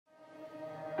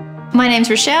My name's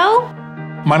Rochelle.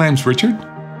 My name's Richard.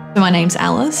 My name's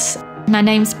Alice. My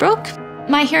name's Brooke.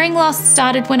 My hearing loss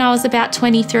started when I was about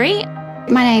 23.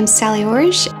 My name's Sally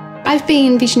Orish. I've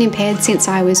been vision impaired since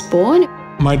I was born.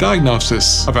 My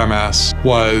diagnosis of MS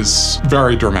was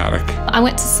very dramatic. I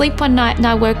went to sleep one night and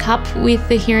I woke up with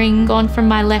the hearing gone from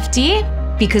my left ear.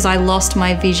 Because I lost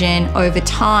my vision over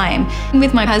time.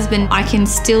 With my husband, I can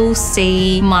still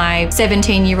see my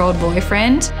 17-year-old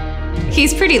boyfriend.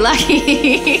 He's pretty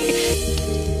lucky.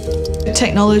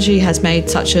 Technology has made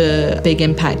such a big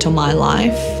impact on my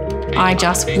life. I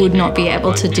just would not be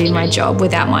able to do my job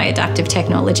without my adaptive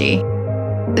technology.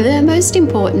 The most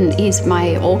important is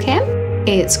my Allcam.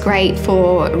 It's great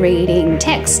for reading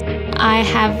text. I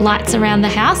have lights around the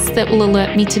house that will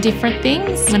alert me to different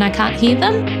things when I can't hear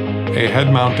them. A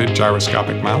head-mounted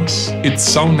gyroscopic mouse. It's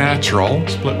so natural.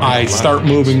 I start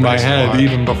moving my head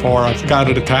even before I've got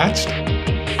it attached.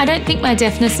 I don't think my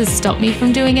deafness has stopped me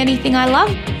from doing anything I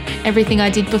love. Everything I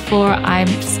did before, I'm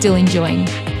still enjoying.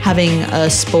 Having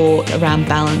a sport around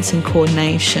balance and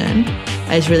coordination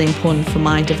is really important for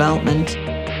my development.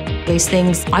 These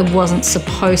things I wasn't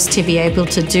supposed to be able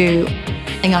to do,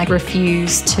 and I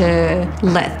refuse to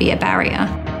let be a barrier.